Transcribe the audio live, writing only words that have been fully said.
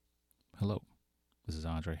Hello, this is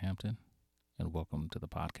Andre Hampton, and welcome to the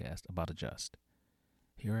podcast About Adjust.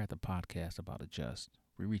 Here at the podcast About Adjust,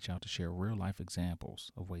 we reach out to share real-life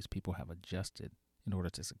examples of ways people have adjusted in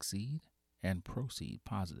order to succeed and proceed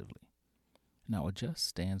positively. Now, Adjust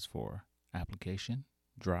stands for Application,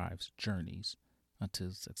 Drives, Journeys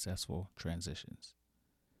until Successful Transitions.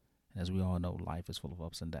 And as we all know, life is full of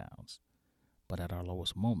ups and downs, but at our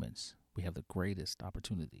lowest moments, we have the greatest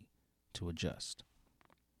opportunity to adjust.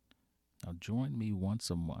 Now, join me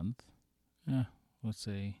once a month, let's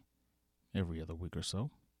say every other week or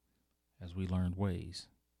so, as we learn ways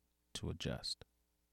to adjust.